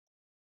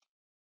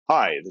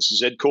Hi, this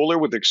is Ed Kohler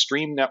with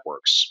Extreme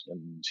Networks,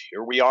 and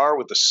here we are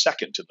with the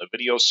second in the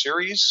video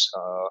series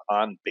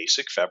on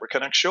basic Fabric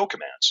Connect show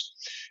commands.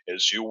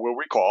 As you will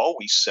recall,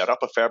 we set up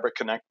a Fabric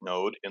Connect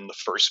node in the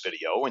first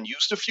video and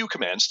used a few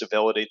commands to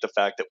validate the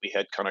fact that we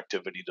had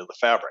connectivity to the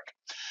fabric.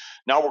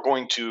 Now we're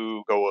going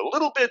to go a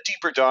little bit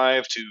deeper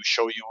dive to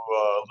show you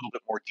a little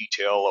bit more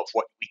detail of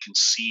what we can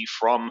see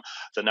from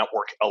the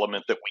network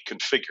element that we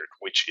configured,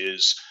 which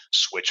is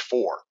switch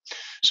 4.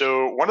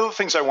 So one of the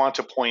things I want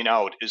to point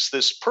out is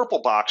this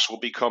purple box will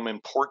become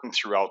important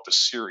throughout the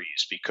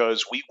series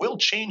because we will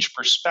change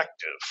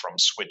perspective from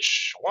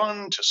switch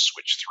 1 to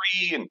switch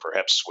 3 and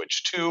perhaps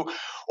switch 2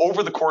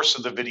 over the course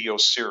of the video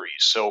series.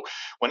 So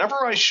whenever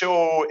I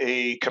show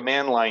a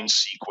command line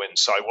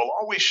sequence, I will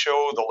always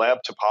show the lab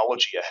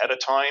topology ahead of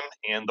time,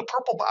 and the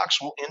purple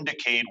box will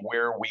indicate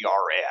where we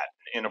are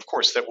at. And of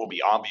course, that will be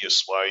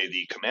obvious by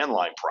the command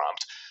line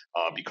prompt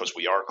because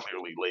we are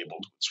clearly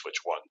labeled with switch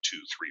 1, 2,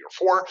 3,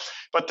 or 4.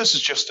 But this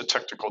is just a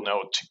technical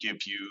note to give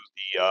you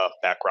the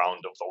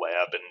background of the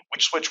lab and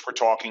which switch we're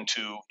talking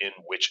to in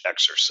which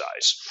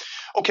exercise.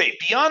 Okay,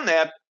 beyond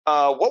that,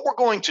 what we're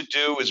going to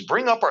do is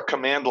bring up our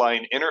command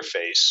line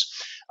interface.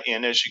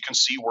 And as you can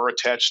see, we're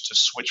attached to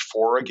switch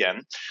 4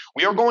 again.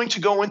 We are going to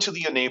go into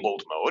the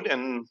enabled mode,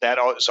 and that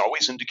is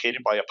always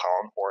indicated by a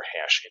pound or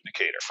hash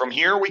indicator. From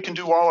here, we can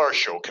do all our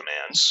show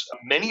commands.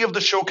 Many of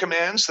the show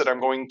commands that I'm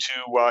going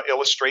to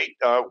illustrate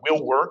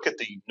will work at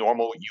the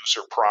normal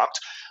user prompt.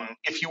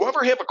 If you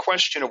ever have a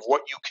question of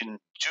what you can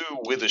do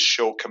with a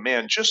show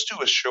command, just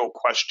do a show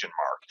question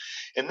mark.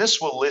 And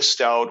this will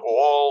list out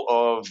all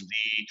of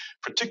the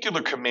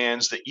particular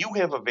commands that you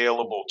have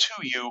available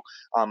to you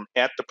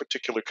at the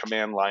particular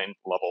command line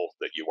level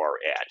that you are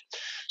at.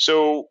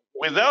 So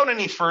without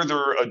any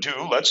further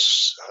ado,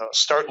 let's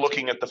start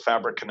looking at the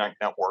Fabric Connect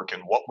network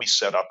and what we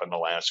set up in the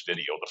last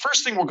video. The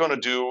first thing we're going to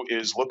do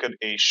is look at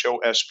a show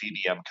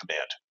SPBM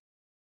command.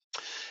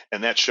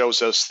 And that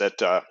shows us that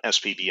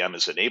SPBM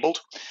is enabled.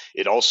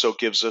 It also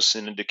gives us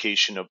an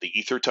indication of the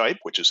ether type,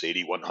 which is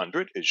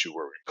 8100. As you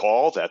will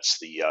recall, that's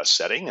the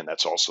setting, and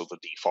that's also the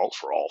default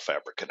for all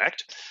Fabric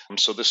Connect.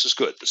 So this is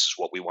good. This is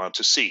what we want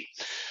to see.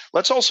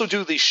 Let's also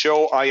do the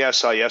show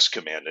ISIS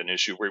command. And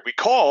as you will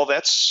recall,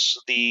 that's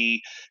the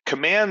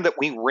command that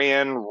we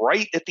ran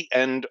right at the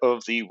end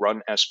of the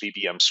run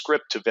SPBM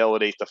script to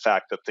validate the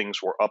fact that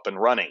things were up and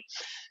running.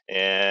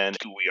 And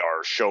we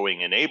are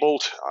showing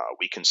enabled.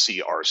 We can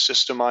see our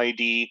system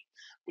ID,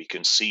 we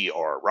can see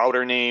our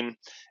router name,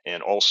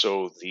 and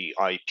also the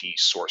IP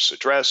source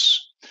address,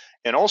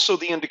 and also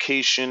the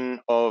indication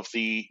of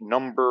the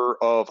number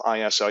of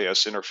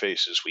ISIS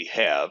interfaces we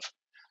have.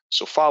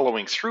 So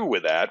following through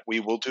with that, we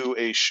will do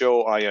a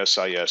show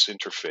ISIS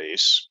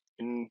interface.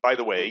 And by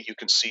the way, you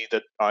can see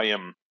that I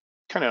am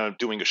kind of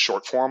doing a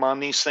short form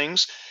on these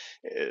things.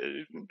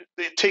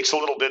 It takes a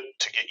little bit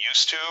to get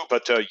used to,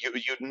 but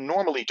you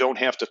normally don't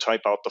have to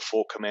type out the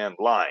full command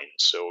line.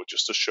 So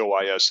just to show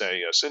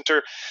ISIS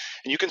enter,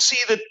 and you can see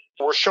that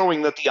we're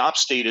showing that the op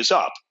state is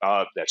up.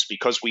 That's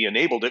because we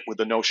enabled it with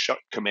the no shut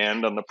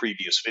command on the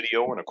previous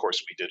video, and of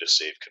course we did a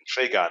save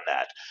config on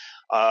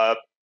that.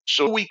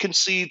 So we can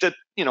see that,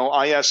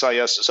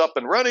 ISIS is up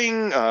and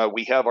running.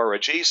 We have our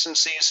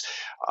adjacencies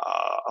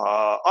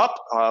up,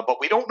 but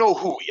we don't know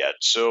who yet.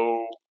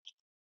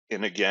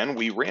 And again,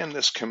 we ran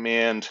this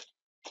command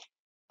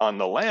on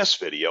the last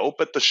video,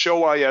 but the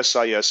show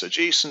ISIS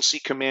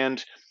adjacency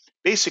command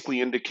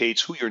basically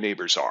indicates who your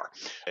neighbors are.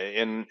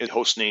 And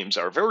host names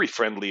are very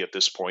friendly at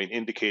this point,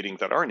 indicating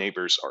that our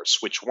neighbors are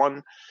switch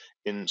 1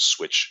 and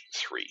switch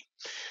 3.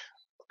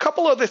 A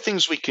couple other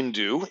things we can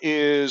do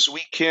is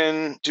we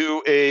can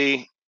do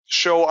a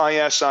show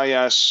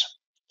ISIS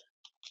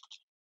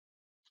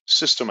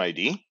system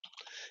ID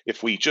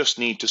if we just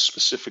need to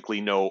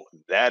specifically know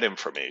that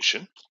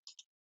information.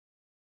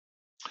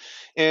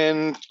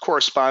 And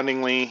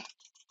correspondingly,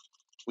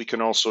 we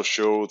can also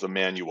show the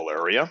manual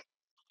area,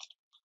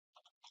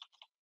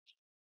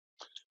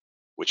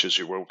 which, as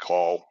you will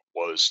recall,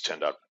 was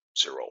 10.01.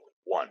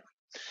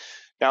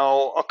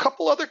 Now, a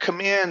couple other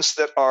commands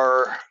that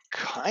are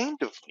kind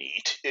of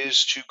neat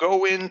is to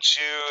go into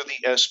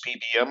the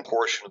SPBM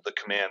portion of the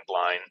command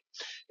line.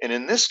 And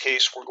in this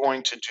case, we're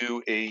going to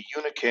do a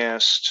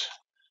Unicast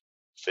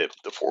V,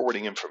 the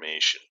forwarding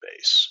information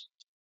base.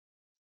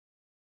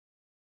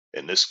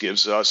 And this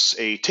gives us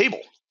a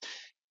table.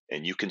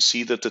 And you can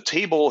see that the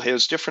table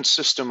has different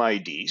system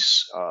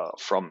IDs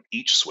from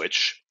each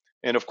switch.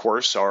 And of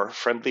course, our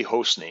friendly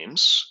host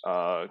names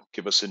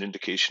give us an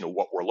indication of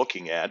what we're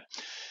looking at.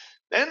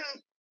 Then,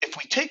 if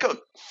we take a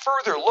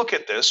further look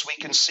at this, we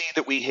can see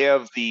that we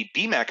have the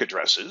BMAC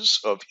addresses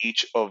of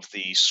each of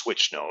the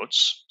switch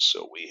nodes.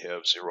 So we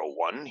have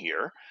 01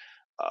 here.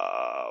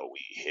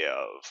 We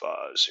have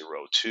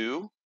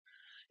 02.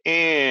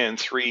 And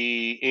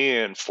 3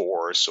 and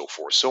 4, so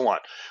forth, so on.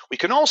 We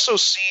can also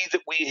see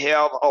that we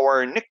have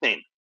our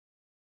nickname,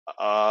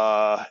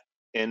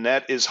 and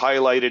that is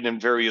highlighted in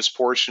various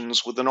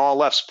portions with an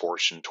all F's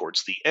portion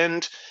towards the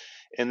end,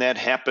 and that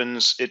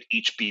happens at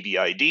each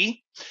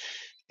BBID.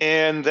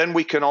 And then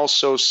we can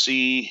also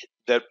see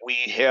that we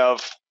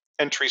have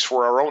entries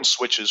for our own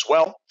switch as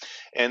well,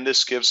 and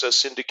this gives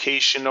us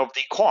indication of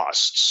the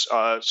costs.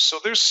 So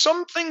there's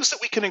some things that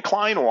we can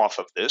incline off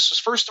of this.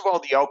 First of all,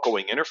 the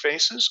outgoing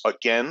interfaces.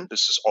 Again,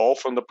 this is all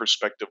from the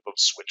perspective of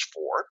switch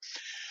 4.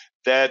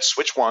 That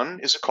switch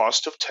 1 is a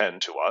cost of 10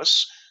 to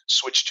us.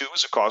 Switch 2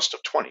 is a cost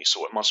of 20,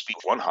 so it must be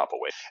one hop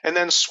away. And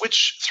then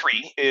switch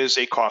 3 is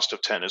a cost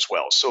of 10 as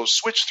well. So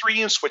switch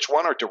 3 and switch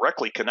 1 are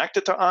directly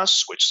connected to us.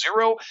 Switch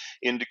 0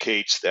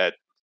 indicates that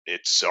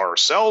it's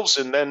ourselves,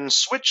 and then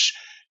switch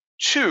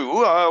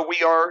 2,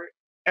 we are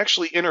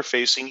actually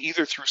interfacing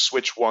either through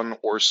switch 1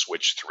 or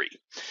switch 3.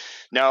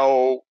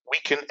 Now, we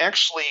can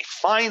actually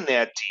find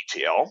that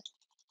detail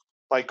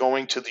by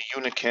going to the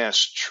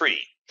Unicast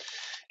tree.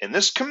 And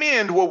this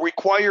command will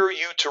require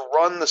you to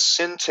run the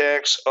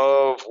syntax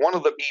of one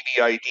of the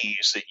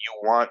BBIDs that you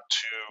want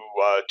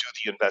to do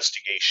the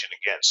investigation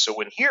against. So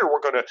in here,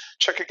 we're going to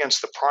check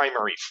against the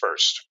primary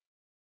first.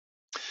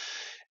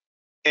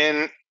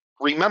 And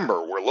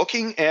remember, we're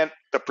looking at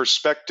the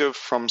perspective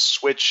from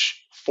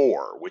switch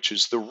 4, which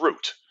is the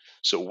root.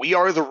 So we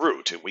are the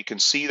root, and we can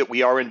see that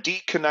we are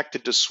indeed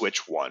connected to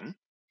switch 1.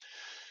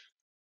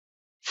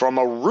 From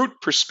a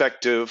root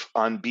perspective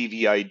on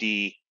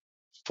BVID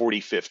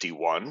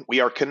 4051, we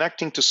are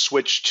connecting to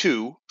switch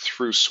 2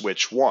 through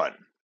switch 1.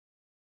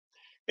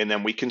 And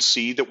then we can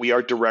see that we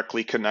are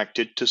directly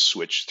connected to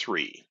switch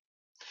 3.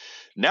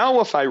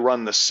 Now if I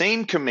run the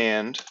same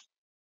command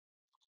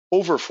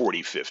over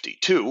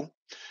 4052,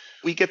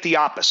 we get the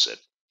opposite.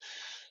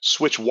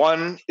 Switch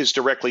 1 is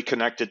directly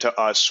connected to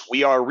us.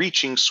 We are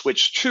reaching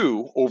switch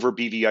 2 over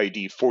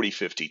BVID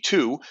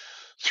 4052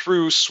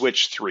 through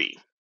switch 3.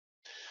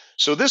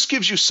 So this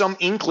gives you some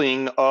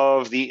inkling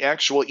of the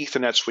actual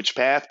Ethernet switch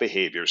path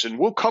behaviors, and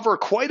we'll cover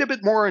quite a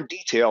bit more in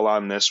detail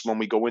on this when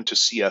we go into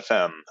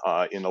CFM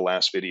in the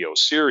last video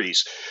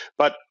series.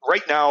 But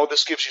right now,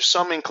 this gives you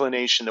some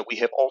inclination that we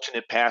have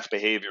alternate path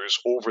behaviors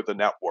over the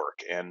network,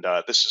 and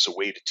this is a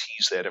way to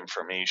tease that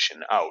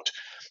information out.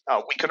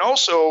 We can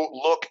also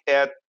look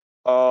at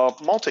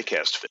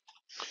multicast fib.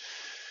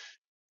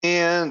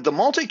 And the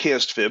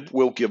multicast fib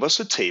will give us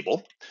a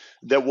table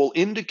that will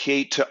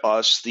indicate to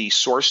us the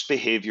source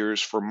behaviors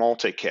for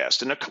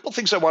multicast. And a couple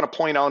things I want to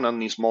point out on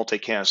these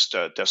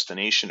multicast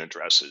destination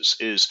addresses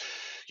is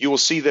you will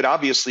see that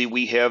obviously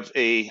we have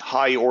a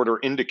high order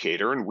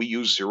indicator, and we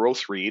use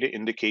 03 to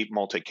indicate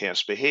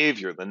multicast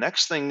behavior. The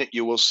next thing that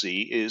you will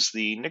see is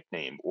the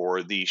nickname,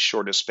 or the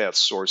shortest path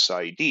source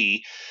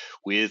ID,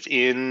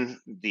 within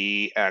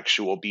the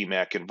actual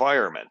BMAC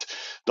environment.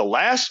 The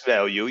last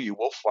value you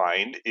will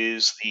find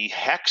is the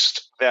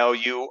hexed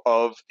value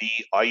of the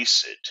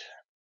ISID.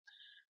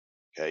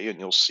 Okay, and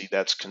you'll see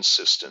that's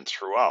consistent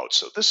throughout.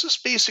 So this is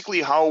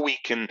basically how we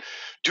can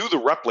do the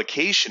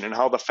replication and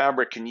how the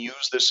fabric can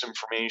use this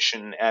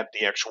information at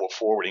the actual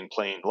forwarding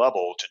plane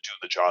level to do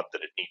the job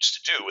that it needs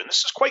to do. And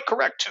this is quite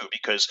correct too,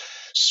 because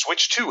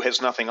switch 2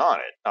 has nothing on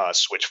it.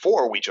 Switch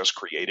 4 we just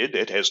created,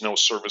 it has no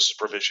services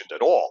provisioned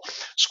at all.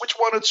 Switch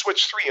 1 and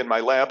switch 3 in my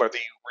lab are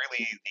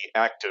really the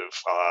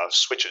active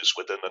switches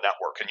within the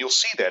network. And you'll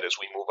see that as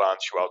we move on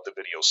throughout the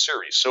video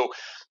series. So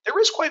there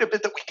is quite a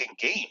bit that we can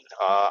gain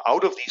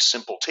out of these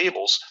simple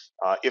tables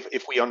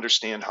if we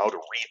understand how to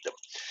read them.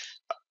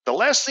 The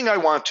last thing I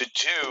want to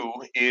do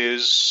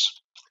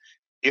is,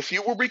 if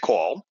you will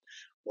recall,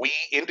 we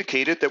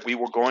indicated that we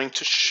were going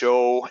to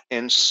show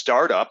and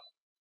start up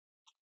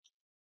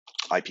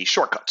IP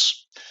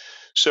shortcuts.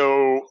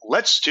 So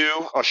let's do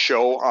a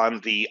show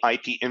on the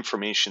IP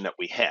information that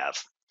we have.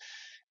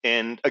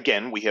 And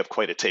again, we have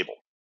quite a table.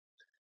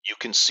 You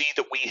can see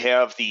that we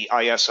have the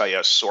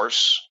ISIS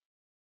source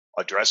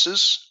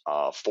addresses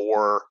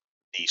for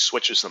the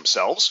switches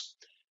themselves,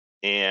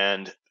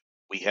 and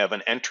we have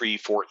an entry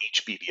for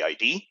each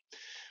BBID.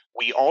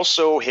 We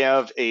also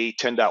have a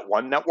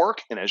 10.1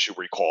 network, and as you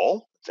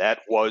recall, that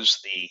was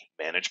the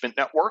management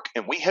network,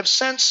 and we have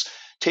since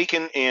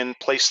taken and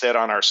placed that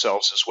on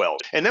ourselves as well.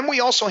 And then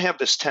we also have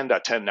this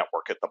 10.10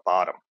 network at the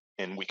bottom,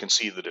 and we can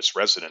see that it's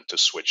resident to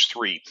switch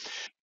 3.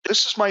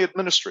 This is my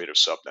administrative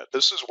subnet.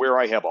 This is where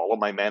I have all of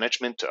my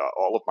management,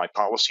 all of my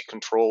policy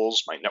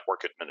controls, my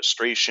network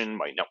administration,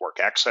 my network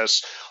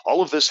access.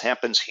 All of this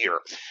happens here.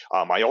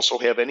 I also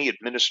have any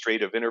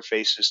administrative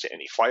interfaces to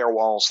any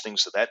firewalls,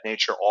 things of that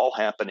nature, all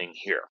happening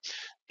here.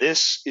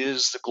 This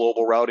is the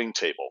global routing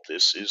table.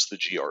 This is the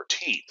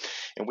GRT.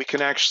 And we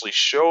can actually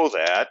show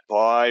that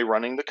by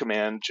running the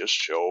command just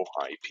show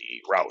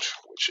IP route,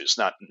 which is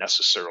not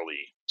necessarily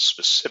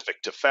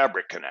specific to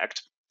Fabric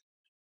Connect.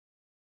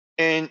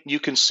 And you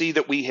can see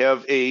that we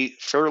have a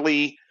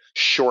fairly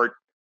short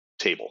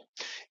table.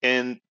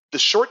 And the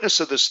shortness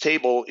of this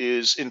table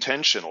is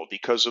intentional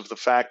because of the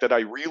fact that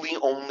I really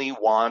only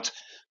want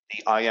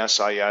the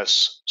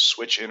ISIS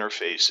switch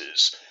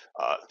interfaces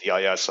the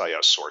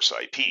ISIS source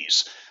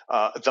IPs,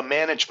 the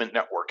management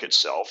network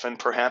itself, and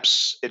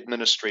perhaps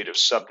administrative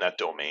subnet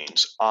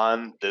domains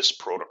on this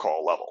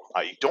protocol level.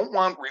 I don't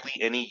want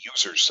really any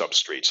user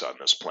substrates on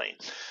this plane.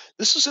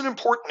 This is an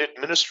important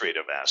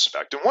administrative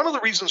aspect. And one of the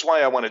reasons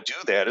why I want to do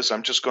that is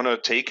I'm just going to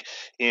take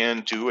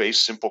and do a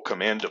simple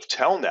command of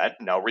telnet.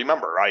 Now,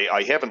 remember,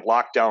 I haven't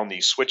locked down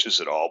these switches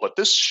at all, but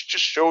this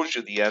just shows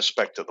you the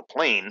aspect of the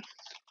plane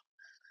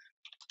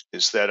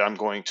is that I'm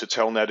going to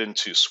telnet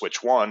into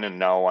switch 1, and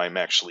now I'm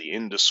actually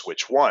into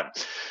switch 1.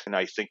 And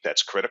I think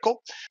that's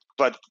critical.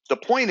 But the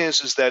point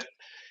is that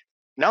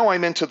now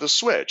I'm into the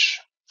switch.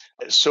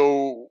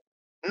 So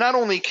not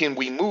only can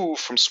we move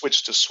from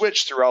switch to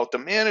switch throughout the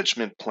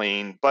management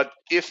plane, but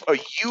if a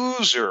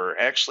user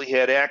actually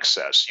had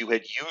access, you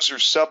had user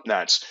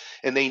subnets,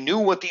 and they knew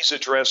what these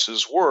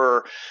addresses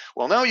were,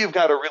 well, now you've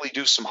got to really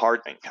do some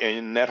hardening,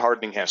 and that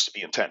hardening has to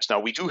be intense. Now,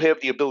 we do have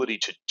the ability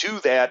to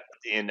do that,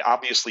 and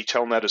obviously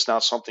telnet is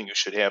not something you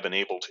should have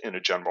enabled in a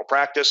general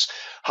practice.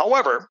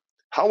 However,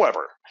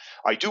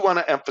 I do want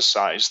to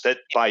emphasize that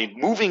by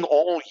moving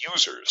all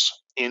users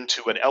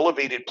into an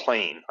elevated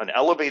plane, an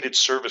elevated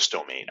service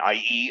domain,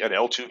 i.e. an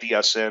L2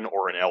 VSN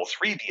or an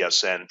L3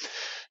 VSN,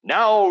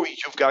 now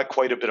you've got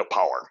quite a bit of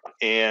power,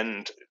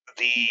 and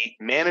the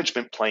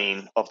management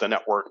plane of the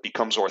network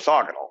becomes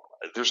orthogonal.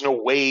 There's no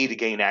way to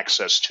gain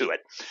access to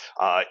it.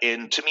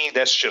 And to me,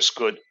 that's just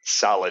good,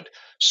 solid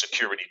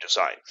security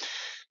design.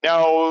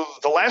 Now,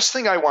 the last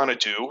thing I want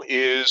to do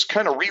is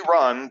kind of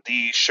rerun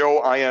the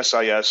show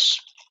ISIS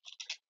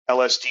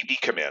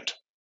LSDB command.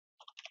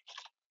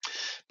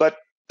 But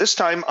this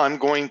time I'm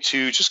going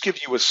to just give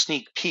you a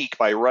sneak peek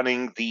by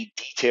running the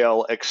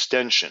detail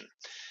extension.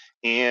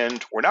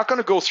 And we're not going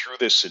to go through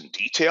this in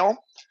detail,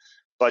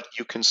 but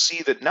you can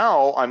see that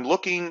now I'm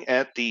looking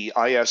at the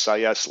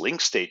ISIS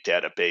link state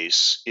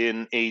database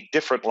in a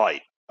different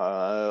light.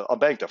 A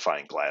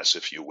magnifying glass,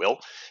 if you will.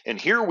 And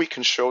here we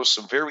can show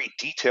some very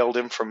detailed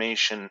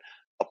information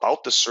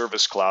about the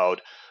service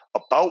cloud,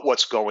 about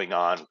what's going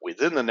on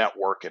within the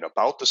network, and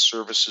about the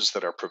services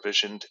that are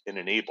provisioned and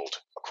enabled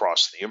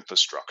across the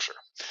infrastructure.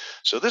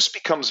 So this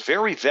becomes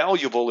very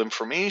valuable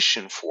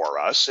information for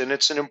us, and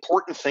it's an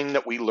important thing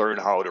that we learn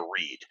how to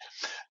read.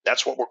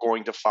 That's what we're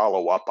going to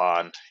follow up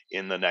on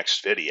in the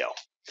next video.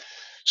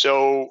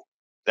 So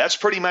that's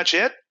pretty much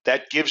it.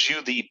 That gives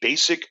you the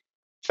basic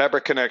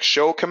Fabric Connect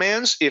show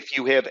commands. If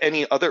you have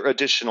any other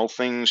additional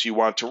things you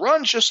want to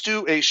run, just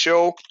do a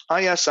show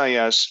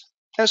ISIS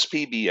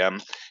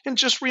SPBM, and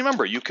just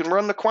remember, you can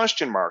run the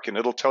question mark and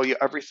it'll tell you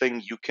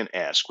everything you can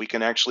ask. We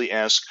can actually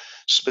ask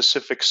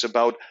specifics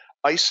about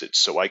ISID.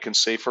 So I can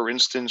say, for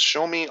instance,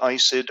 show me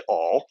ISID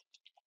all,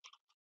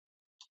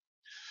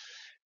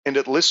 and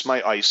it lists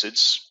my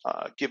ISIDs,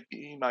 give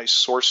me my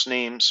source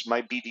names,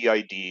 my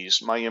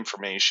BDIDs, my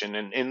information,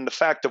 and the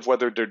fact of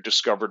whether they're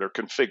discovered or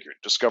configured.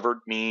 Discovered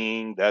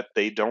meaning that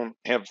they don't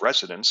have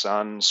residence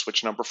on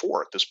switch number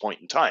 4 at this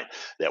point in time.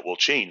 That will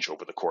change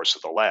over the course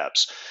of the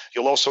labs.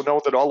 You'll also know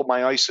that all of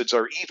my ISIDs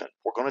are even.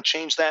 We're going to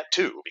change that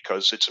too,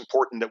 because it's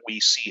important that we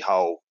see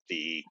how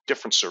the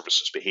different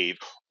services behave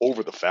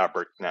over the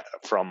fabric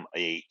from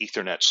a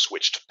Ethernet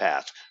switched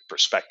path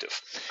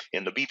perspective.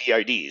 And the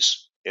BDIDs,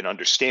 in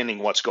understanding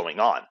what's going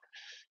on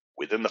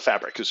within the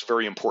fabric, is a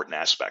very important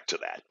aspect to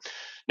that.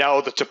 Now,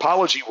 the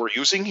topology we're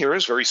using here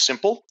is very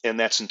simple, and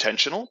that's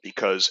intentional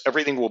because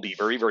everything will be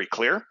very, very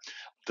clear.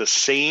 The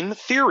same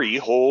theory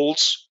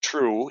holds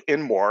true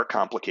in more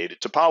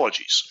complicated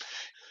topologies.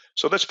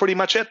 So that's pretty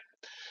much it.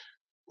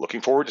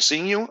 Looking forward to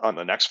seeing you on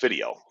the next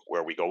video,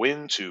 where we go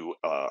into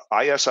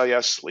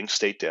ISIS Link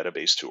State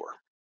Database Tour.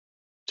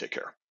 Take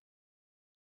care.